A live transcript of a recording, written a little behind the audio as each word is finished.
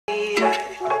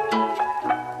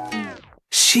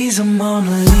She's a Mona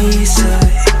Lisa.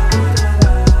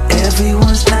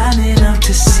 Everyone's lining up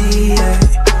to see her.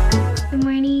 Good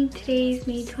morning. Today is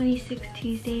May 26th,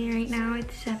 Tuesday. Right now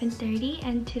it's 7:30,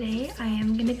 and today I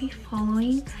am gonna be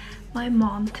following my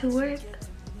mom to work.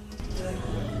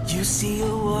 You see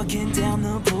her walking down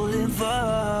the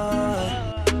boulevard.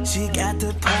 She got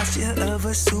the posture of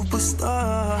a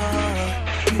superstar.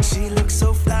 She looks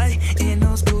so fly in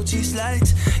those Gucci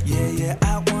slides. Yeah,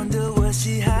 I wonder what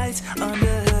she hides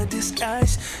under her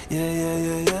disguise. Yeah.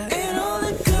 And all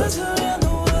the girls around the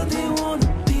world, they wanna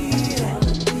be her.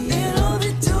 And all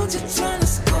the dudes are trying to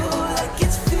score like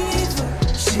it's fever.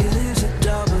 She lives a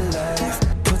double life,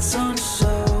 puts on a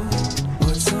show.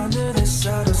 What's under the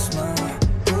subtle smile,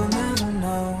 we'll never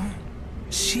know.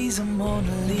 She's a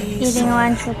Mona Lisa. Eating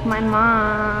lunch with my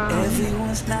mom.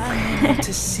 Everyone's lining up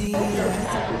to see her.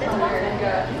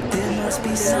 There must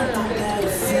be something about her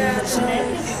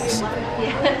features.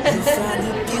 You'll find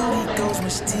her beauty goes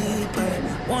much deeper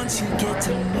once you get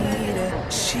to meet her.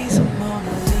 She's a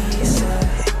Mona Lisa.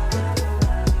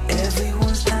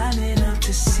 Everyone's lining up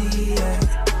to see her.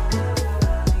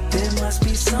 There must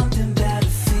be something about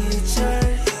her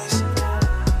features.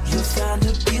 You'll find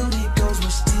her beauty goes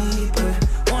much deeper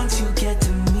once you get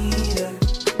to meet her.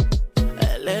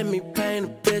 Let me paint a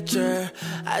picture.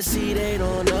 I see they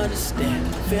don't understand.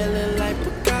 Feeling like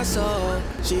Picasso.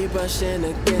 She brushing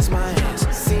against my hands.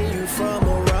 See you from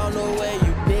around the way.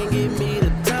 You didn't give me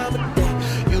the time of day.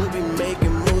 You be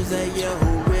making moves that yeah, who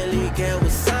really care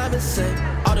what Simon say?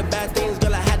 All the bad things,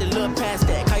 girl, I had to look past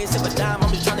that. Call yourself a dime, I'm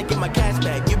just trying to get my cash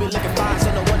back. You be looking fine,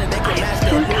 so no wonder they can match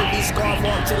that. Louis V scarf on,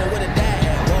 I'm chilling with a dad.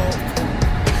 Whoa.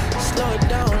 Slow it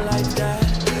down like that.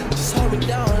 Just hold me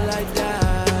down like that.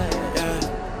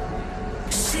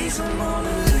 She's a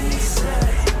Mona Lisa.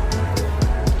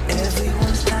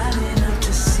 Everyone's lining up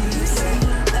to see her.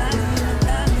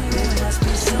 There must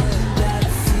be something about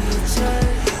her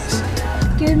features.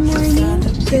 Good morning.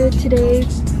 So today,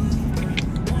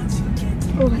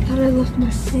 oh, I thought I left my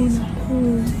phone at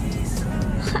home.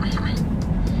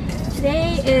 Today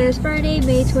is Friday,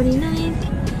 May 29th,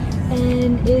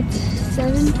 and it's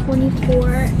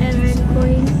 7:24, and I'm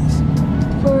going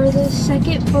for the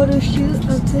second photo shoot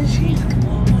of this week.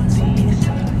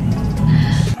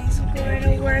 Going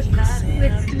to work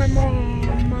with my mom.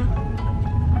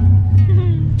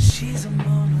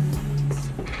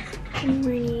 Good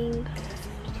morning.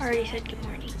 I already said good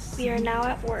morning. We are now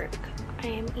at work. I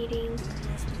am eating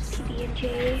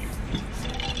PB&J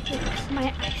with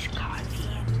my iced coffee.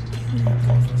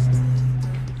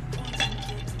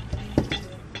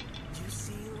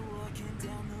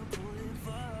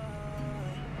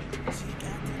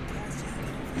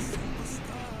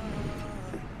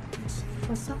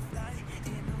 What's up?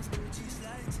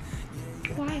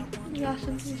 Why? You got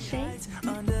something to say?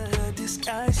 Under her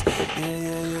disguise. Yeah.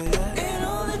 And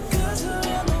all the girls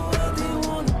around the world, they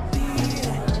wanna be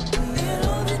her. And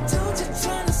all the dudes are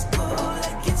trying to score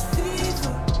like it's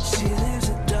fever. She lives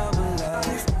a double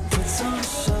life, puts on a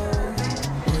show.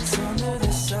 What's under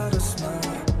the subtle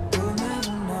smile, we'll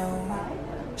never know.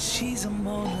 She's a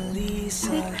Mona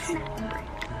Lisa.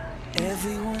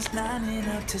 Everyone's lining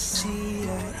up to see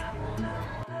her.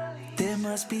 There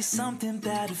must be something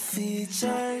about her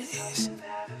features.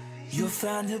 You'll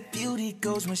find her beauty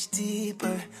goes much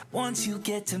deeper once you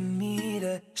get to meet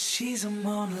her. She's a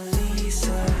Mona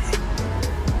Lisa.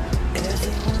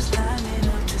 Everyone's lining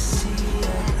up to see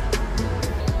her.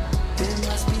 There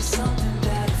must be something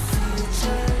about her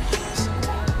features.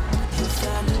 You'll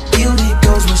find her beauty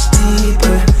goes much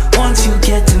deeper once you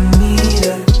get to meet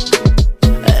her.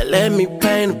 Let me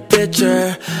paint a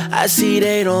picture. I see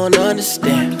they don't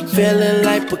understand. Feeling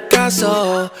like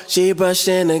Picasso. She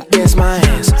brushing against my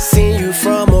hands. Seen you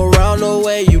from around the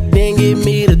way. You didn't give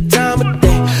me the time of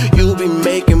day. You be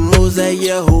making moves that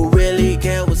yeah, who really